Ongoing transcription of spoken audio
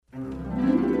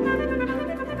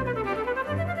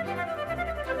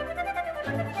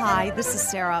Hi, this is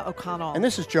Sarah O'Connell. And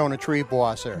this is Jonah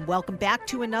Triebwasser. Welcome back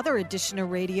to another edition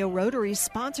of Radio Rotary,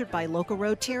 sponsored by local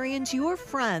Rotarians, your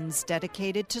friends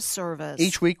dedicated to service.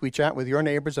 Each week we chat with your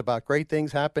neighbors about great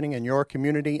things happening in your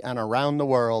community and around the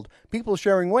world. People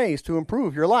sharing ways to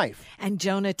improve your life. And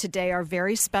Jonah, today our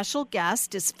very special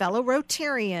guest is fellow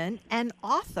Rotarian and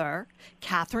author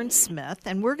Catherine Smith.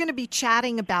 And we're going to be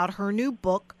chatting about her new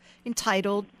book,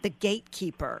 entitled The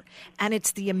Gatekeeper, and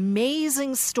it's the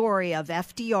amazing story of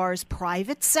FDR's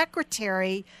private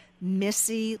secretary,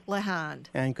 Missy LeHand.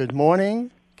 And good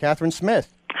morning, Catherine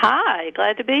Smith. Hi,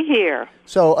 glad to be here.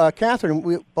 So, Catherine,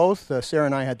 we both, Sarah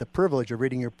and I, had the privilege of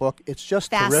reading your book. It's just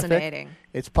fascinating. Terrific.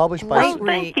 It's published by...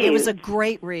 Great read. It was a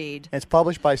great read. It's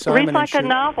published by Simon & Reads like Schuster. a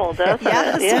novel, doesn't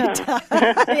Yes, it?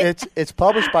 Yeah. it does. It's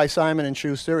published by Simon &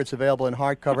 Schuster. It's available in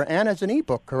hardcover and as an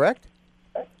ebook, correct?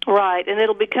 Right, and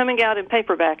it'll be coming out in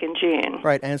paperback in June.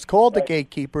 Right, and it's called The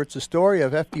Gatekeeper. It's the story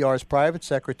of FDR's private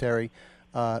secretary,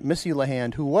 Missy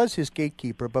LeHand, who was his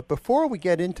gatekeeper. But before we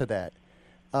get into that,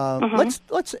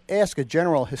 let's ask a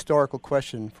general historical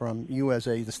question from you as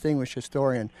a distinguished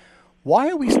historian. Why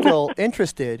are we still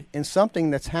interested in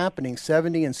something that's happening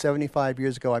 70 and 75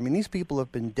 years ago? I mean, these people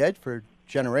have been dead for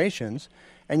generations,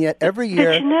 and yet every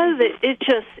year... But you know that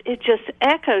it just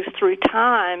echoes through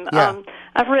time. Yeah.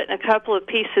 I've written a couple of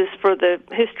pieces for the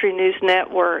History News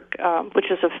Network,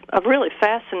 which is a really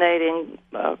fascinating,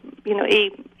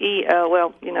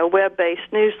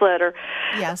 web-based newsletter.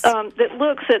 Yes. That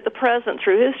looks at the present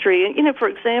through history. And for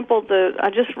example, I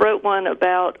just wrote one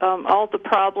about all the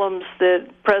problems that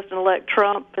President-elect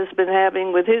Trump has been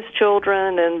having with his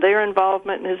children and their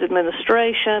involvement in his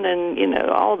administration, and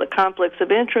all the conflicts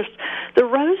of interest. The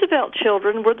Roosevelt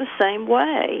children were the same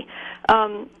way.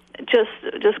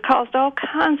 Just caused all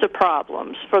kinds of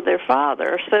problems for their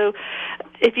father. So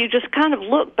if you just kind of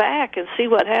look back and see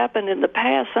what happened in the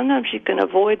past, sometimes you can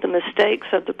avoid the mistakes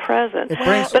of the present.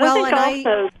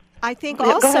 I think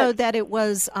also that it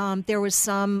was there was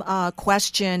some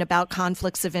question about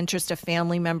conflicts of interest of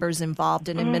family members involved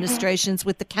in administrations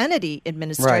with the Kennedy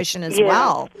administration as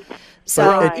well.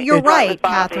 So you're right,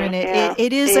 Catherine.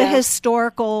 It is a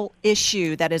historical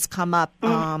issue that has come up,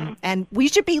 and we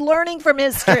should be learning from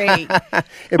history.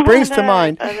 It brings to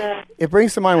mind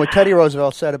what Teddy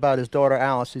Roosevelt said about his daughter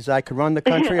Alice. He said, "I could run the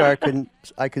country, or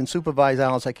I can supervise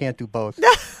Alice. I can't do both."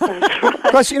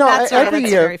 Because every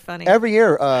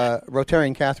year,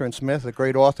 Rotarian Catherine Smith, the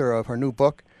great author of her new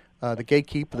book, The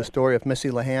Gatekeeper, the story of Missy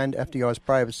LeHand, FDR's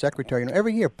private secretary.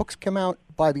 Every year, books come out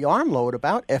by the armload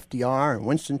about FDR and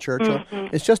Winston Churchill.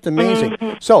 It's just amazing.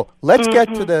 So let's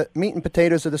get to the meat and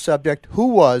potatoes of the subject. Who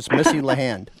was Missy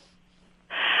LeHand?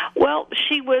 Well,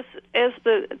 she was, as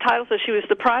the title says, she was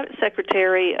the private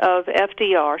secretary of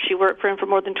FDR. She worked for him for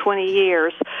more than 20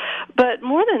 years. But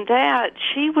more than that,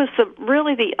 she was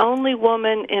really the only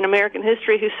woman in American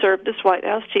history who served as White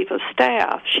House Chief of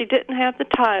Staff. She didn't have the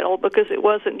title because it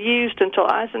wasn't used until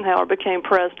Eisenhower became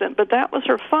president, but that was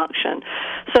her function.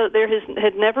 So there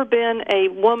had never been a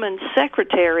woman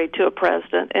secretary to a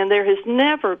president, and there has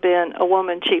never been a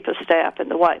woman Chief of Staff in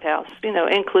the White House,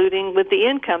 including with the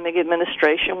incoming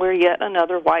administration, where yet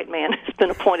another white man has been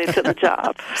appointed to the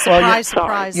job. Surprise.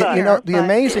 The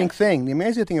amazing thing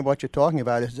about what you're talking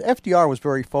about is FDR was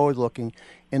very forward-looking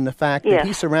in the fact that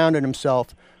he surrounded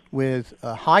himself with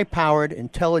high-powered,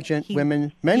 intelligent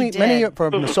women, many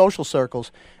from the social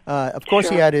circles. Of course,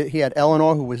 he had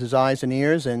Eleanor, who was his eyes and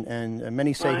ears, and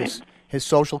many say his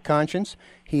social conscience.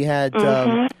 He had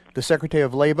the Secretary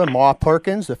of Labor, Ma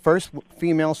Perkins, the first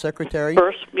female secretary.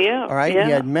 All right. Yeah.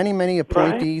 He had many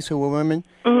appointees who were women,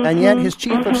 and yet his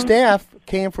chief of staff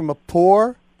came from a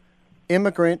poor,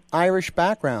 immigrant Irish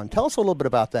background. Tell us a little bit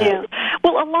about that. Yeah.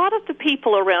 Well, a lot of the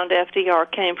people around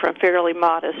FDR came from fairly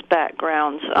modest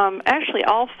backgrounds. Actually,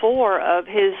 all four of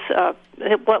his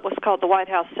what was called the White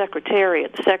House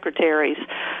Secretariat, the secretaries.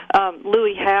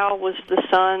 Louis Howe was the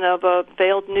son of a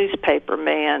failed newspaper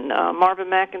man. Marvin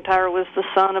McIntyre was the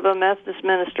son of a Methodist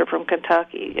minister from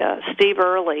Kentucky. Steve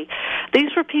Early.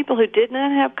 These were people who did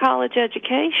not have college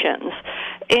educations,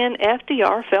 and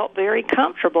FDR felt very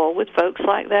comfortable with folks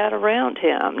like that around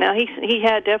him. Now, he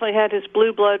definitely had his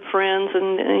blue blood friends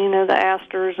and the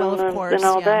Astors and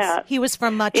all that. He was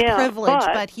from much privilege,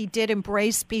 but he did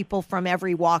embrace people from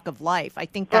every walk of life. life. I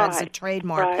think that is a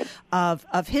trademark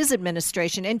of his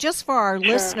administration. And just for our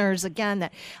listeners, again,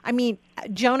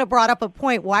 Jonah brought up a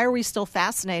point. Why are we still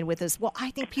fascinated with this? Well,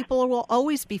 I think people will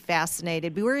always be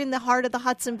fascinated. We were in the heart of the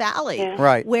Hudson Valley,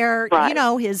 where,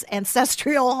 his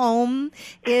ancestral home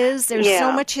is. There's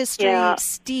so much history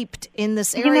steeped in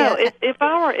this area. If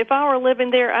I were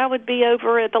living there, I would be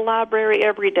over at the library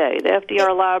every day, the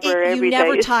FDR library every day. You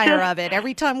never tire of it.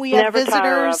 Every time we have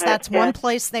visitors, that's one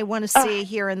place they want to see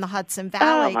here in the Hudson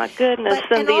Valley. Oh, my goodness.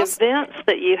 And the events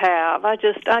that you have. I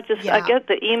get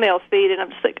the email feed, and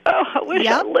I'm just like, I wish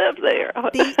I lived there.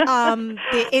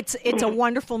 It's a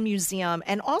wonderful museum.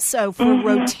 And also for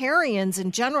Rotarians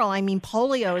in general,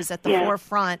 polio is at the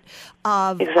forefront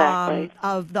of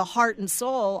the heart and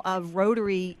soul of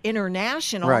Rotary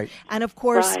International. Right. And, of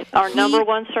course, our number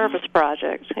one service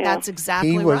project. Yeah. That's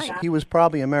exactly right. He was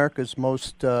probably America's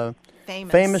most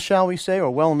famous, shall we say,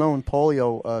 or well-known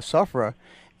polio sufferer.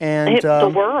 And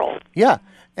the world. Yeah.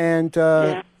 And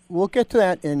we'll get to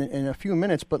that in a few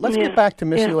minutes, but let's get back to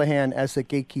Missy LeHand as the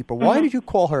gatekeeper. Why did you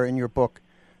call her in your book,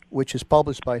 which is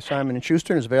published by Simon &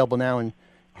 Schuster and is available now in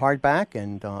hardback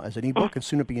and as an ebook and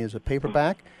soon to be as a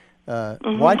paperback?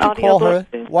 Why'd you call her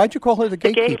the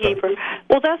gatekeeper?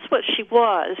 Well, that's what she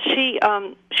was. She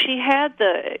had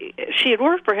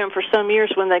worked for him for some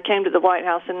years when they came to the White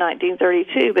House in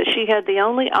 1932, but she had the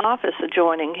only office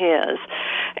adjoining his.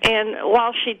 And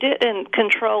while she didn't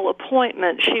control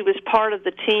appointments, she was part of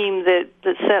the team that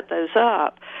set those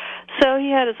up. So he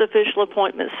had his official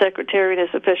appointment secretary and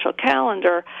his official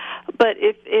calendar, but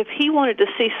if he wanted to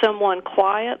see someone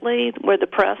quietly where the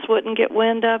press wouldn't get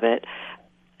wind of it,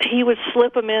 he would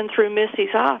slip them in through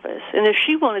Missy's office. And if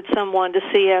she wanted someone to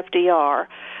see FDR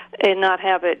and not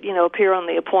have it, appear on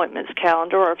the appointments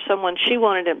calendar, or if someone she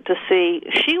wanted him to see,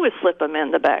 she would slip them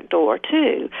in the back door,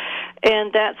 too.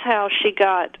 And that's how she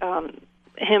got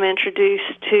him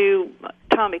introduced to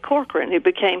Tommy Corcoran, who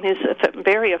became his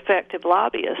very effective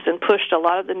lobbyist and pushed a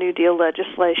lot of the New Deal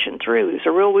legislation through. He was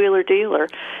a real wheeler-dealer.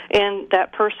 And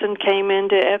that person came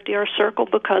into FDR's circle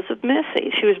because of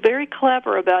Missy. She was very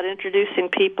clever about introducing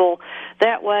people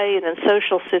that way and in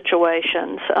social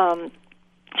situations.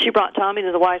 She brought Tommy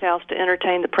to the White House to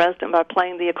entertain the president by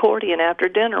playing the accordion after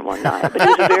dinner one night. But he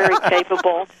was very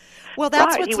capable. Well,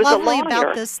 that's what's lovely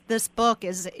about this book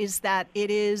is that it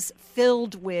is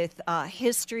filled with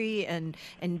history and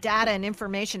data and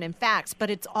information and facts, but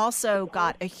it's also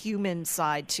got a human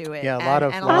side to it. Yeah,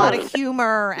 a lot of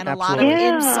humor and a lot of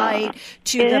insight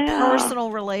to the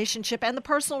personal relationship and the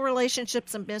personal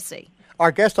relationships of Missy.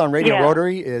 Our guest on Radio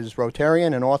Rotary is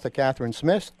Rotarian and author Catherine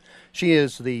Smith. She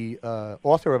is the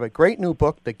author of a great new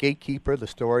book, The Gatekeeper, the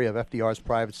story of FDR's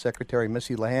private secretary,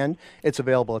 Missy LeHand. It's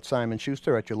available at Simon &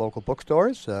 Schuster at your local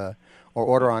bookstores or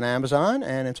order on Amazon,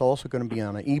 and it's also going to be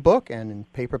on an ebook and in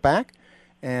paperback.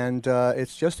 And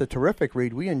it's just a terrific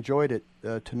read. We enjoyed it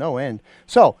to no end.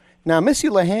 So, now Missy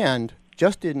LeHand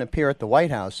just didn't appear at the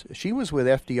White House. She was with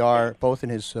FDR both in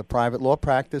his private law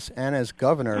practice and as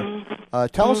governor.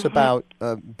 Tell us about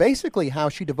basically how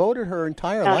she devoted her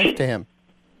entire life to him.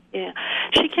 Yeah.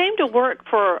 She came to work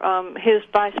for his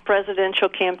vice presidential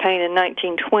campaign in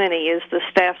 1920 as the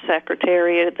staff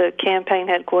secretary at the campaign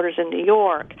headquarters in New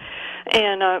York.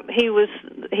 And he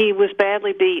was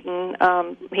badly beaten.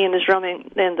 He and his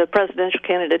running and the presidential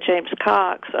candidate James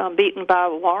Cox, beaten by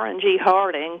Warren G.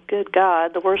 Harding. Good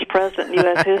God, the worst president in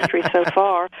U.S. history so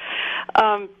far.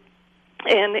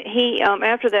 And he,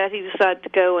 after that, he decided to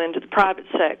go into the private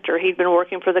sector. He'd been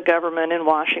working for the government in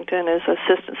Washington as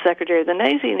assistant secretary of the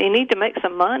Navy, and he needed to make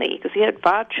some money because he had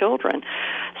 5 children.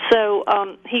 So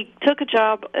he took a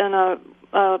job in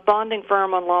a bonding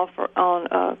firm on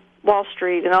Wall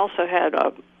Street, and also had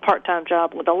a part-time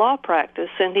job with a law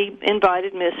practice, and he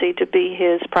invited Missy to be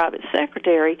his private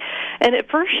secretary. And at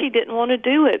first she didn't want to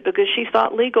do it because she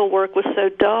thought legal work was so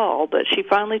dull, but she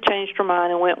finally changed her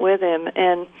mind and went with him.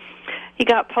 And he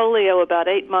got polio about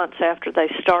 8 months after they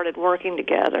started working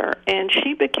together, and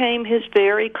she became his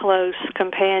very close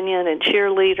companion and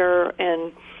cheerleader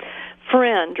and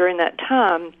friend during that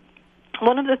time.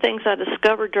 One of the things I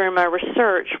discovered during my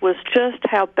research was just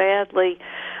how badly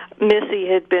Missy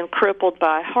had been crippled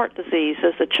by heart disease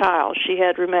as a child. She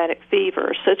had rheumatic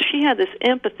fever, so she had this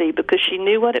empathy because she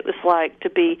knew what it was like to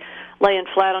be laying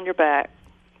flat on your back,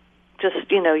 just,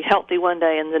 healthy one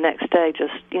day and the next day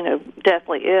just,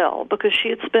 deathly ill, because she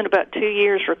had spent about 2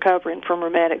 years recovering from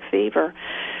rheumatic fever.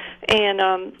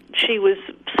 and she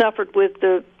suffered with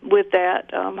that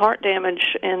heart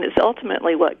damage, and it's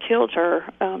ultimately what killed her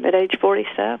at age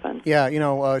 47. Yeah,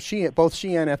 both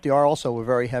she and FDR also were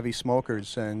very heavy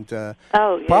smokers, and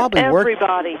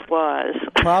everybody was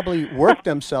probably worked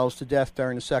themselves to death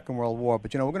during the Second World War.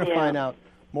 But we're going to find out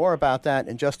more about that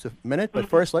in just a minute. But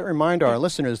first, let me remind our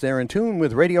listeners they're in tune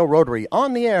with Radio Rotary,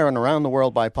 on the air and around the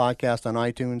world by podcast on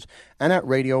iTunes and at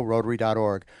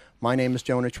radiorotary.org. My name is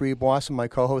Jonah Triebois, and my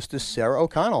co-host is Sarah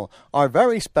O'Connell. Our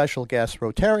very special guest,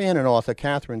 Rotarian and author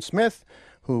Catherine Smith,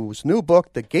 whose new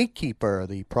book, The Gatekeeper,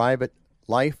 The Private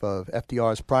Life of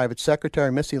FDR's Private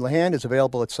Secretary, Missy Lehand, is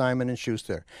available at Simon &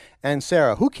 Schuster. And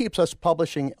Sarah, who keeps us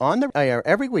publishing on the air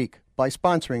every week by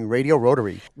sponsoring Radio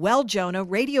Rotary? Well, Jonah,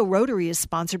 Radio Rotary is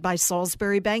sponsored by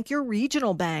Salisbury Bank, your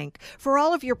regional bank. For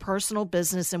all of your personal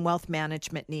business and wealth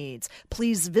management needs,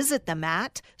 please visit them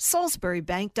at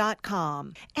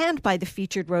salisburybank.com. And by the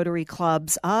featured Rotary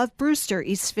clubs of Brewster,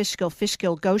 East Fishkill,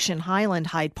 Fishkill, Goshen, Highland,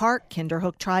 Hyde Park,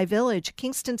 Kinderhook Tri-Village,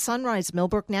 Kingston Sunrise,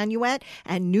 Millbrook, Nanuet,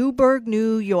 and Newburgh,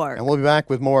 New York. And we'll be back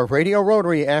with more of Radio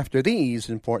Rotary after these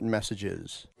important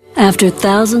messages. After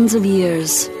thousands of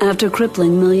years, after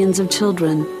crippling millions of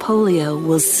children, polio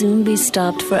will soon be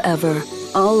stopped forever.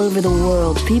 All over the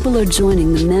world, people are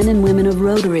joining the men and women of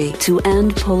Rotary to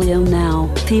end polio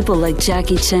now. People like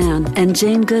Jackie Chan and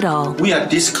Jane Goodall. We are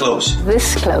this close.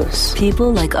 This close.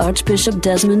 People like Archbishop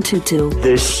Desmond Tutu.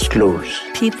 This close.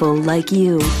 People like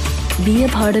you. Be a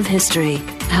part of history.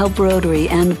 Help Rotary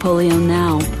end polio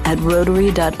now at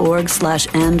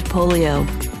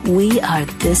rotary.org/endpolio. We are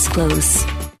this close.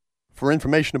 For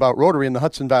information about Rotary in the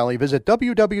Hudson Valley, visit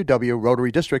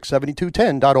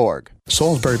www.rotarydistrict7210.org.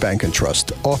 Salisbury Bank and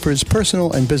Trust offers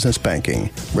personal and business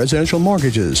banking, residential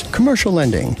mortgages, commercial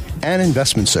lending, and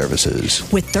investment services.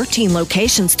 With 13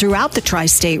 locations throughout the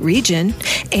tri-state region,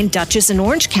 in Dutchess and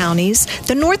Orange counties,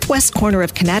 the northwest corner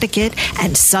of Connecticut,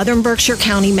 and southern Berkshire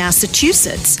County,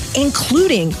 Massachusetts,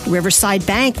 including Riverside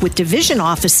Bank with division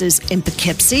offices in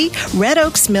Poughkeepsie, Red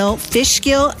Oaks Mill,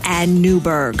 Fishkill, and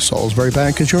Newburgh. Salisbury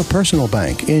Bank is your personal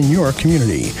bank in your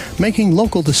community, making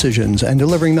local decisions and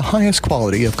delivering the highest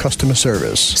quality of customer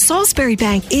service. Salisbury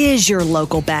Bank is your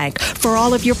local bank for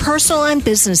all of your personal and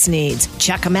business needs.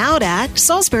 Check them out at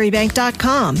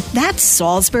salisburybank.com. That's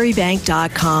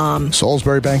salisburybank.com.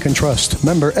 Salisbury Bank and Trust,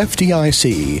 member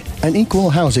FDIC, an equal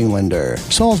housing lender.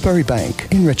 Salisbury Bank,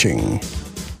 enriching.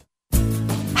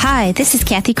 Hi, this is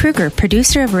Kathy Kruger,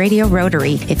 producer of Radio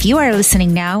Rotary. If you are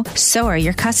listening now, so are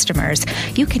your customers.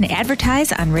 You can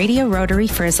advertise on Radio Rotary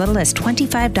for as little as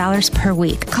 $25 per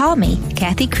week. Call me,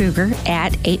 Kathy Kruger,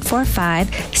 at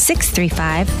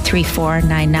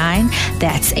 845-635-3499.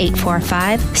 That's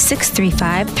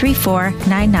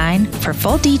 845-635-3499 for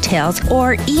full details,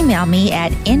 or email me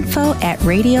at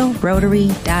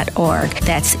info@radiorotary.org.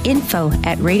 That's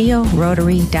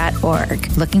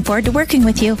info@radiorotary.org. Looking forward to working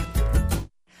with you.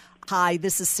 Hi,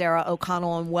 this is Sarah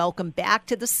O'Connell, and welcome back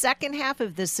to the second half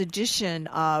of this edition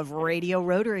of Radio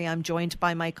Rotary. I'm joined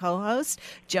by my co-host,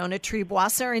 Jonah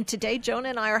Triebois, and today Jonah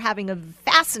and I are having a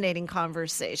fascinating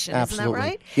conversation. Absolutely. Isn't that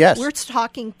right? Yes. We're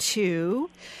talking to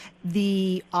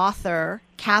the author,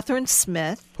 Catherine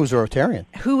Smith. Who's a Rotarian.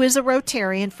 Who is a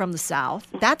Rotarian from the South.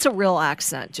 That's a real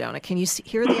accent, Jonah. Can you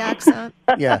hear the accent?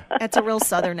 Yeah. It's a real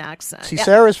Southern accent. See,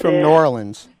 Sarah's from New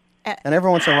Orleans, and every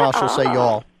once in a while she'll say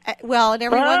y'all. Well, and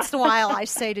every once in a while I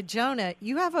say to Jonah,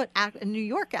 you have a New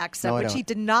York accent, which he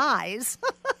denies.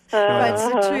 But it's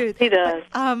the truth. He does.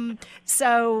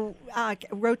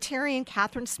 Rotarian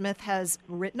Catherine Smith has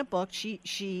written a book.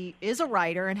 She is a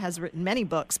writer and has written many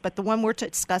books, but the one we're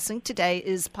discussing today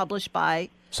is published by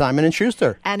Simon &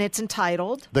 Schuster. And it's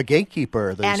entitled The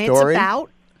Gatekeeper, the and story. It's about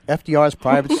FDR's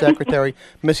private secretary,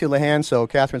 Missy Lehand. So,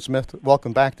 Catherine Smith,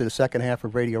 welcome back to the second half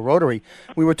of Radio Rotary.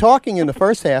 We were talking in the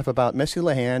first half about Missy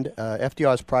Lehand,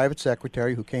 FDR's private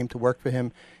secretary, who came to work for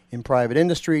him in private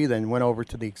industry, then went over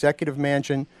to the executive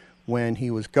mansion when he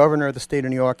was governor of the state of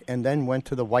New York, and then went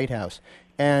to the White House.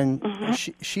 And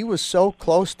she was so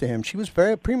close to him. She was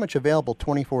pretty much available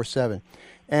 24/7.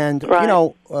 And,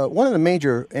 one of the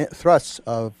major thrusts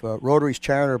of Rotary's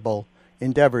charitable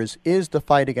endeavors is the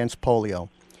fight against polio.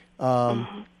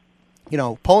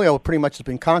 Polio pretty much has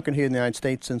been conquered here in the United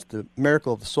States since the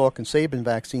miracle of the Salk and Sabin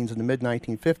vaccines in the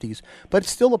mid-1950s, but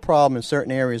it's still a problem in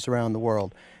certain areas around the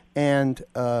world. And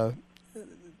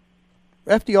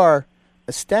FDR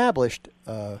established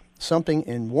something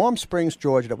in Warm Springs,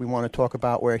 Georgia, that we want to talk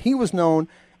about, where he was known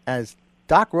as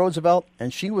Doc Roosevelt,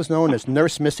 and she was known as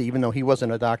Nurse Missy, even though he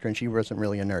wasn't a doctor and she wasn't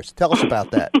really a nurse. Tell us about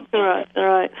that. Right.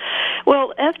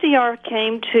 Well, FDR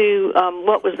came to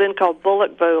what was then called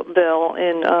Bullockville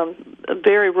in a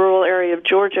very rural area of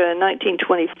Georgia in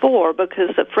 1924 because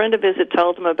a friend of his had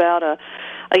told him about a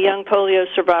young polio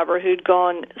survivor who'd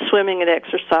gone swimming and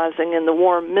exercising in the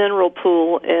warm mineral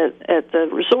pool at the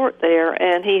resort there,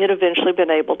 and he had eventually been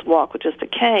able to walk with just a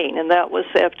cane. And that was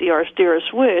FDR's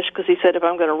dearest wish because he said, if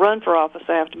I'm going to run for office,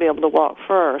 I have to be able to walk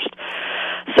first.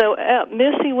 So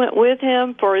Missy went with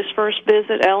him for his first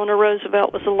visit. Eleanor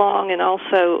Roosevelt was along, and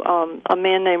also a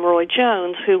man named Roy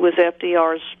Jones, who was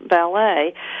FDR's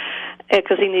valet,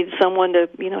 because he needed someone to,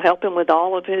 help him with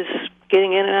all of his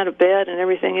getting in and out of bed and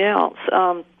everything else.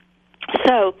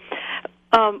 So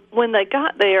when they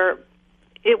got there,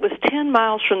 it was 10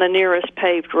 miles from the nearest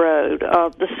paved road.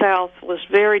 The South was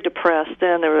very depressed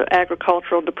then. The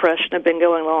agricultural depression had been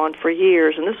going on for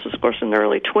years, and this was, of course, in the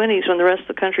early 20s when the rest of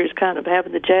the country was kind of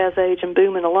having the jazz age and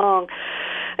booming along.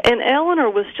 And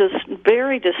Eleanor was just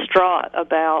very distraught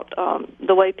about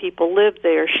the way people lived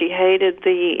there. She hated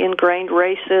the ingrained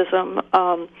racism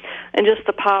and just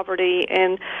the poverty.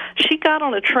 And she got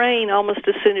on a train almost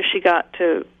as soon as she got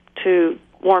to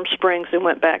Warm Springs and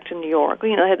went back to New York.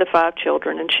 They had the 5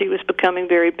 children, and she was becoming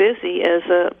very busy as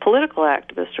a political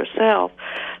activist herself.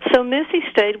 So Missy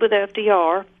stayed with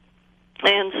FDR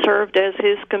and served as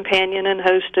his companion and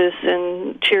hostess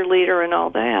and cheerleader and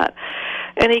all that.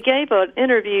 And he gave an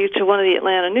interview to one of the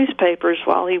Atlanta newspapers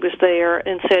while he was there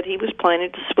and said he was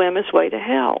planning to swim his way to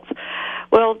health.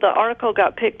 Well, the article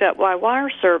got picked up by wire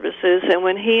services, and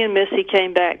when he and Missy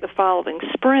came back the following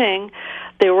spring,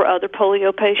 there were other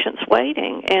polio patients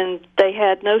waiting, and they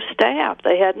had no staff.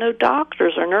 They had no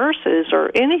doctors or nurses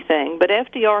or anything. But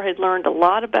FDR had learned a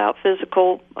lot about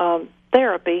physical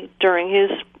therapy during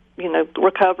his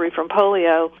recovery from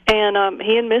polio. And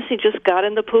he and Missy just got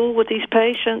in the pool with these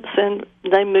patients, and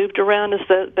they moved around as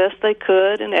best they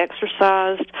could and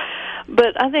exercised.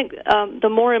 But I think the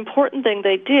more important thing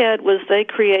they did was they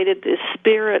created this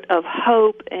spirit of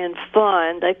hope and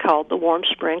fun they called the Warm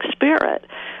Spring Spirit.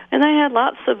 And they had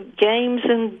lots of games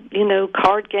and,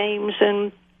 card games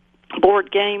and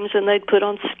board games, and they'd put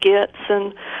on skits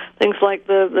and things like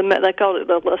they called it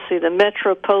the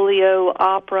Metro Polio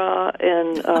Opera,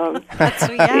 and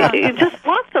just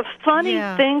lots of funny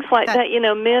things like that.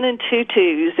 Men in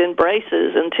tutus and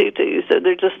braces and tutus. So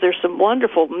there's some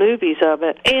wonderful movies of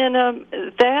it, and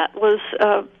that was.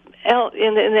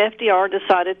 And FDR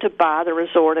decided to buy the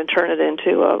resort and turn it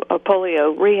into a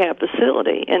polio rehab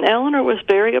facility. And Eleanor was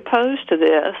very opposed to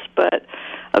this, but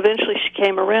eventually she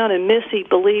came around, and Missy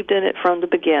believed in it from the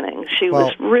beginning. She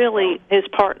was really his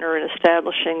partner in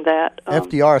establishing that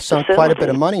FDR sunk facility. Quite a bit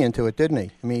of money into it, didn't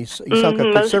he? I mean, he sunk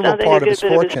a considerable part of his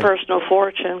fortune. Of his personal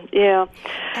fortune, yeah.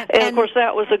 And of course,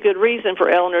 that was a good reason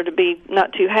for Eleanor to be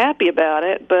not too happy about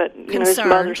it, but his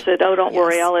mother said, "Oh, don't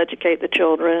worry, I'll educate the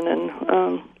children,"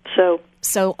 and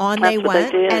So on they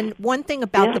went. And one thing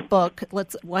about the book,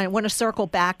 I want to circle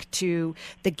back to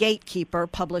The Gatekeeper,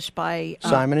 published by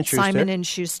Simon and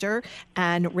Schuster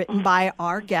and written by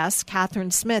our guest,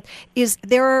 Catherine Smith, is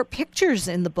there are pictures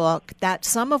in the book that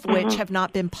some of which have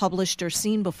not been published or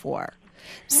seen before.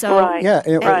 So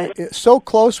so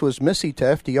close was Missy to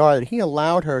FDR that he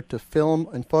allowed her to film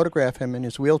and photograph him in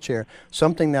his wheelchair,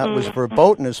 something that was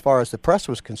verboten as far as the press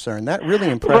was concerned. That really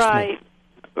impressed me.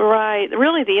 Right.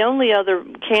 Really, the only other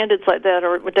candidates like that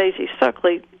are Daisy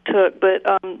Suckley took, but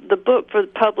the book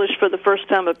published for the first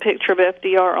time a picture of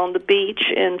FDR on the beach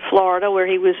in Florida, where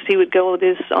he would go with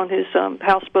his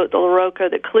houseboat, the La Rocca,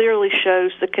 that clearly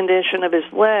shows the condition of his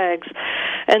legs.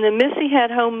 And then Missy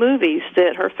had home movies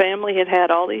that her family had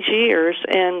had all these years,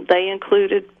 and they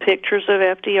included pictures of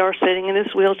FDR sitting in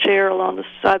his wheelchair along the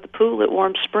side of the pool at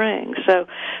Warm Springs. So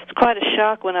it's quite a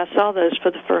shock when I saw those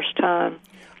for the first time.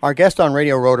 Our guest on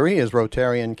Radio Rotary is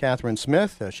Rotarian Catherine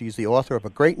Smith. She's the author of a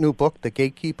great new book, The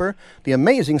Gatekeeper, the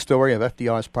amazing story of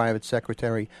FDR's private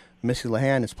secretary, Missy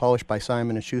LeHand. It's published by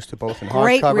Simon & Schuster, both in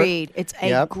hardcover. Great read. It's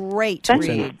a great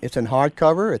read. It's in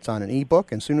hardcover. It's on an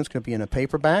ebook, and soon it's going to be in a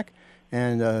paperback.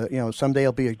 And, someday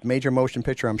it'll be a major motion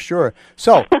picture, I'm sure.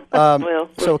 So,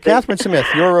 so Catherine Smith,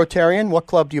 you're a Rotarian. What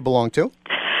club do you belong to?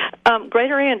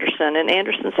 Greater Anderson in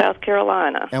Anderson, South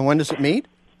Carolina. And when does it meet?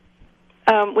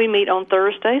 We meet on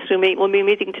Thursdays. We'll be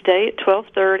meeting today at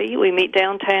 12:30. We meet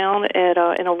downtown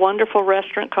in a wonderful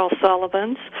restaurant called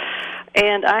Sullivan's.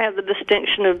 And I have the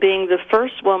distinction of being the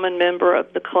first woman member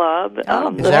of the club. Is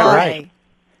that right?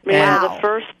 Yeah, the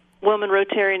first woman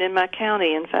Rotarian in my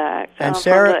county, in fact. And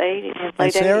Sarah, from the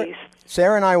late 80s.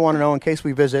 Sarah and I want to know, in case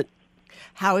we visit,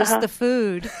 How is the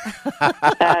food?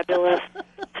 Fabulous.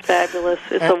 Fabulous.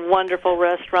 It's a wonderful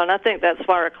restaurant. I think that's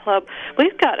why our club,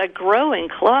 we've got a growing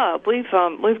club. We've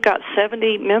got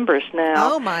 70 members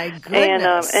now. Oh my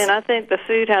goodness. And I think the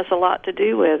food has a lot to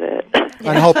do with it. And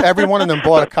I hope every one of them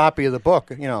bought a copy of the book,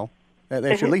 you know.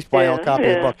 They should at least buy a copy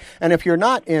of the book. And if you're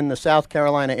not in the South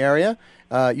Carolina area,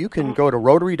 you can go to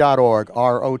Rotary.org,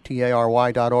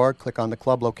 ROTARY.org, click on the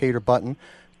club locator button,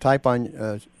 type in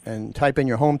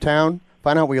your hometown.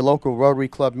 Find out where your local Rotary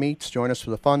Club meets. Join us for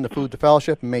the fun, the food, the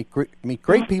fellowship, and meet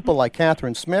great people like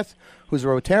Catherine Smith, who's a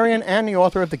Rotarian and the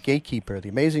author of The Gatekeeper, the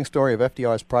amazing story of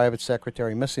FDR's private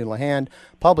secretary, Missy LeHand,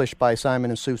 published by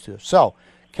Simon & Schuster. So,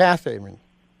 Catherine,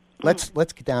 let's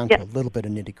get down to a little bit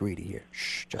of nitty-gritty here.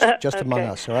 Shh, just among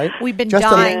us, all right? We've been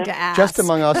dying to ask. Just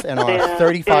among us and our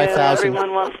 35,000.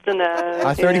 Everyone wants to know.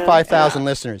 Our 35,000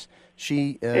 listeners.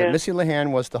 Missy LeHand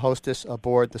was the hostess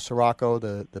aboard the Sirocco,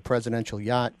 the presidential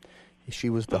yacht.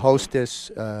 She was the hostess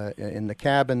in the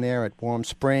cabin there at Warm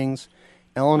Springs.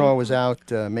 Eleanor was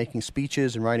out making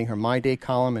speeches and writing her My Day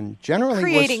column, and generally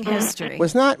creating history.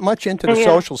 Was not much into the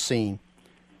social scene.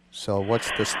 So what's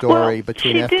the story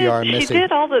between FDR and Missy? She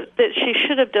did all that she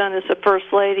should have done as the First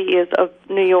Lady of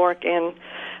New York and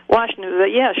Washington.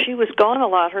 But, yeah, she was gone a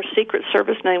lot. Her Secret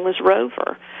Service name was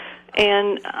Rover.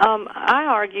 And I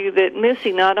argue that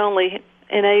Missy not only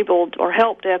enabled or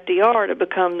helped FDR to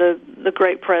become the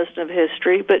great president of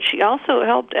history, but she also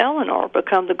helped Eleanor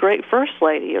become the great First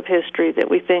Lady of history that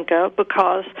we think of,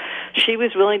 because she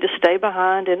was willing to stay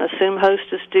behind and assume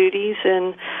hostess duties.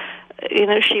 And you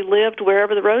know, she lived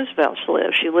wherever the Roosevelts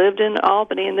lived. She lived in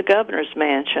Albany in the governor's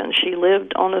mansion. She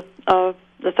lived on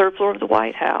the third floor of the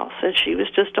White House, and she was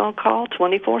just on call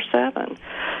 24/7.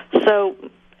 So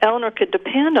Eleanor could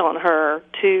depend on her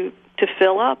to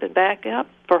fill up and back up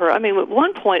for her. I mean, at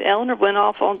one point, Eleanor went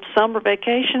off on summer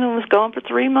vacation and was gone for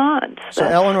 3 months. So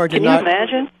Eleanor did not. Can you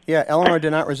imagine? Yeah, Eleanor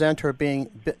did not resent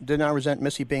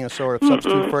Missy being a sort of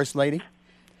substitute first lady.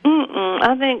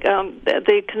 I think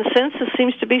the consensus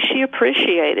seems to be she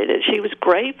appreciated it. She was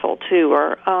grateful to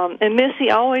her, and Missy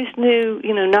always knew,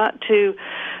 not to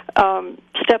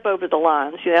step over the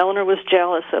lines. Eleanor was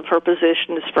jealous of her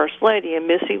position as First Lady, and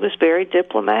Missy was very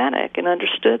diplomatic and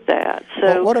understood that.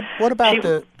 So, well, what about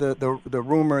the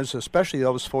rumors, especially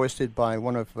those foisted by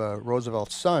one of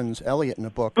Roosevelt's sons, Elliot, in the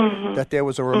book, that there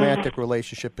was a romantic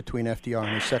relationship between FDR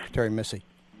and his secretary, Missy?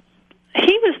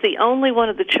 He was the only one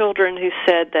of the children who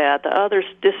said that. The others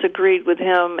disagreed with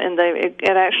him, and it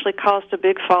actually caused a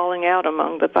big falling out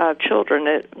among the 5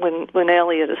 children. When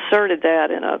Elliot asserted that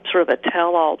in a sort of a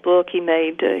tell-all book he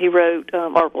wrote,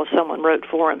 or someone wrote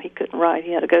for him. He couldn't write;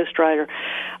 he had a ghostwriter,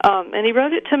 and he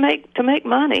wrote it to make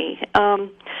money.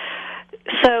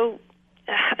 So.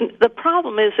 The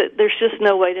problem is that there's just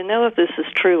no way to know if this is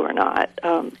true or not.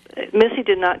 Missy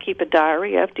did not keep a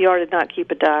diary. FDR did not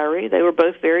keep a diary. They were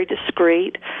both very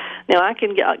discreet. Now, I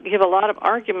can give a lot of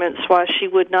arguments why she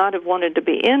would not have wanted to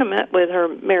be intimate with her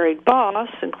married boss,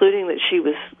 including that she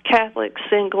was Catholic,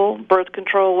 single, birth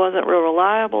control wasn't real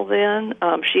reliable then.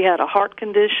 She had a heart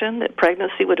condition, that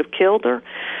pregnancy would have killed her.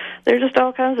 There's just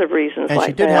all kinds of reasons and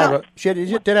like that. She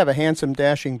did have a handsome,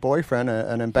 dashing boyfriend,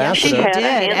 an ambassador. Yeah, she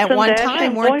did. At one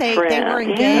time, weren't they? They were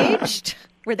engaged. Yeah.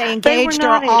 Were they engaged,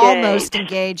 or almost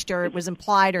engaged, or it was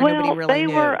implied, or nobody really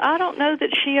knew? I don't know that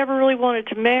she ever really wanted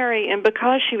to marry, and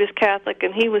because she was Catholic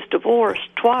and he was divorced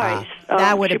twice,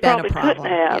 that would have been a problem.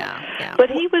 Yeah. But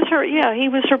he was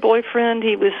her boyfriend.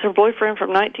 He was her boyfriend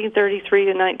from 1933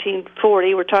 to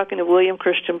 1940. We're talking to William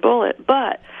Christian Bullitt,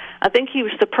 but I think he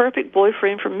was the perfect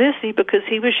boyfriend for Missy because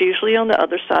he was usually on the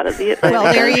other side of the Atlantic.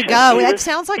 Well, there you go. That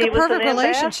sounds like a perfect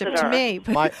relationship to me.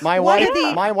 My wife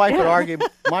would argue.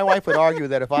 My wife would argue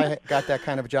that if I got that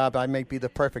kind of job, I may be the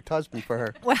perfect husband for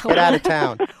her. Well, get out of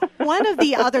town. One of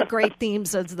the other great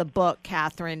themes of the book,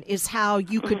 Catherine, is how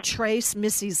you could trace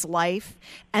Missy's life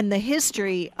and the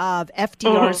history of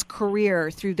FDR's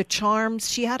career through the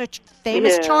charms. She had a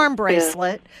famous charm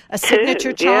bracelet, a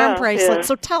signature charm bracelet.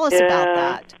 So tell us about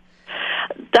that.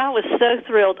 I was so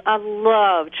thrilled. I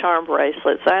love charm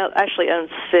bracelets. I actually own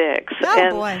 6.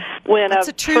 Oh, boy. That's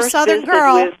a true Southern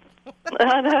girl.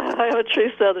 I know, I'm a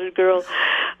true Southern girl.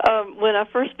 When I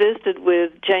first visited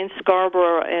with Jane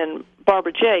Scarborough and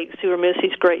Barbara Jakes, who were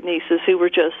Missy's great nieces, who were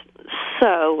just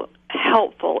so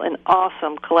helpful and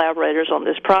awesome collaborators on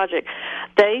this project,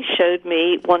 they showed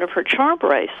me one of her charm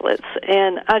bracelets,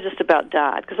 and I just about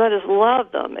died because I just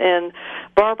love them. And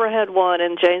Barbara had one,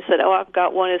 and Jane said, "Oh, I've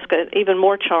got one. It's got even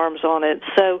more charms on it."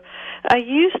 So I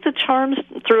used the charms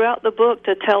throughout the book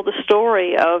to tell the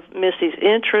story of Missy's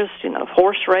interest,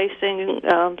 horse racing.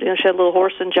 She had a little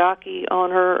horse and jockey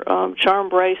on her charm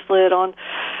bracelet, on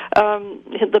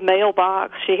The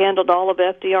mailbox. She handled all of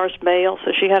FDR's mail,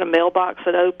 so she had a mailbox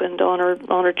that opened on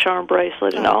her charm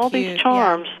bracelet, and all cute. these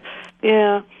charms.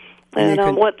 Yeah. And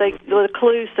the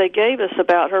clues they gave us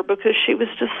about her, because she was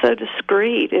just so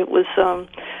discreet. It was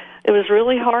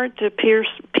really hard to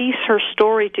piece her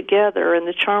story together, and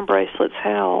the charm bracelets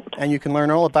helped. And you can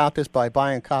learn all about this by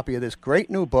buying a copy of this great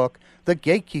new book, The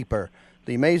Gatekeeper,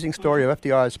 The Amazing Story of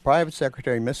FDR's Private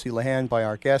Secretary, Missy Lehand, by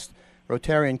our guest,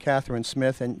 Rotarian Catherine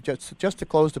Smith. And just to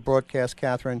close the broadcast,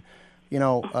 Catherine,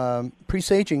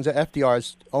 presaging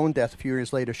FDR's own death a few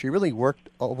years later, she really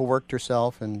overworked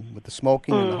herself, and with the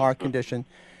smoking and the heart condition.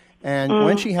 And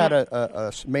when she had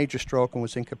a major stroke and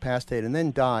was incapacitated and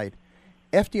then died,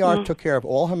 FDR took care of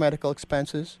all her medical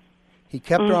expenses. He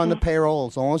kept her on the payroll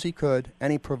as long as he could,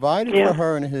 and he provided for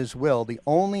her in his will, the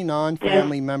only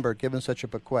non-family member given such a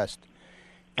bequest.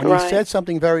 And he said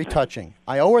something very touching.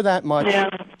 I owe her that much. Yeah.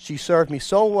 She served me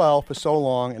so well for so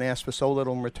long and asked for so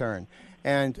little in return.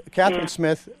 And Catherine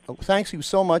Smith, thanks you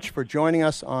so much for joining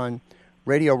us on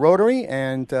Radio Rotary,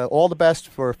 and all the best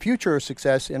for future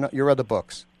success in your other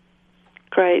books.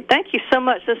 Great. Thank you so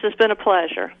much. This has been a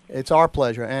pleasure. It's our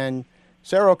pleasure. And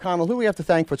Sarah O'Connell, who do we have to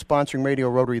thank for sponsoring Radio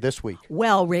Rotary this week?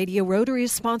 Well, Radio Rotary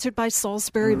is sponsored by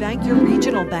Salisbury Bank, your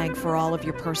regional bank for all of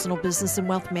your personal business and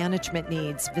wealth management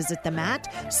needs. Visit them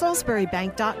at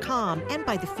salisburybank.com, and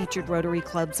by the featured Rotary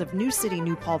clubs of New City,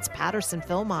 New Paltz, Patterson,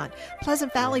 Philmont,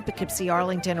 Pleasant Valley, Poughkeepsie,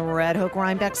 Arlington, Red Hook,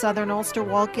 Rhinebeck, Southern Ulster,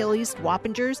 Wallkill East,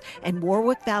 Wappingers, and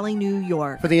Warwick Valley, New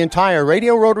York. For the entire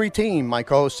Radio Rotary team, my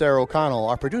co-host Sarah O'Connell,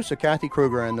 our producer Kathy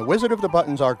Kruger, and the Wizard of the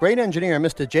Buttons, our great engineer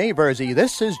Mr. Jay Verzi,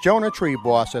 this is Jonah Treebwasser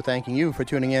thanking you for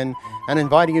tuning in and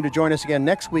inviting you to join us again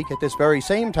next week at this very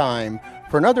same time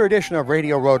for another edition of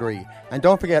Radio Rotary. And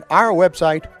don't forget our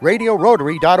website,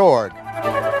 radiorotary.org.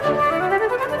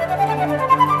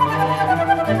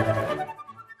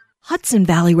 Hudson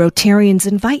Valley Rotarians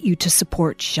invite you to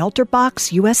support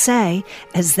ShelterBox USA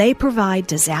as they provide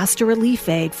disaster relief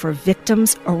aid for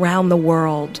victims around the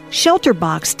world.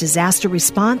 ShelterBox disaster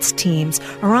response teams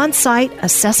are on site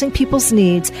assessing people's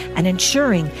needs and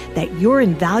ensuring that your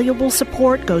invaluable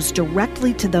support goes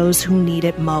directly to those who need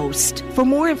it most. For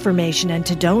more information and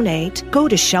to donate, go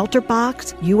to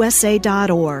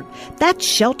shelterboxusa.org. That's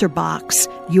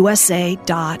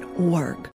shelterboxusa.org.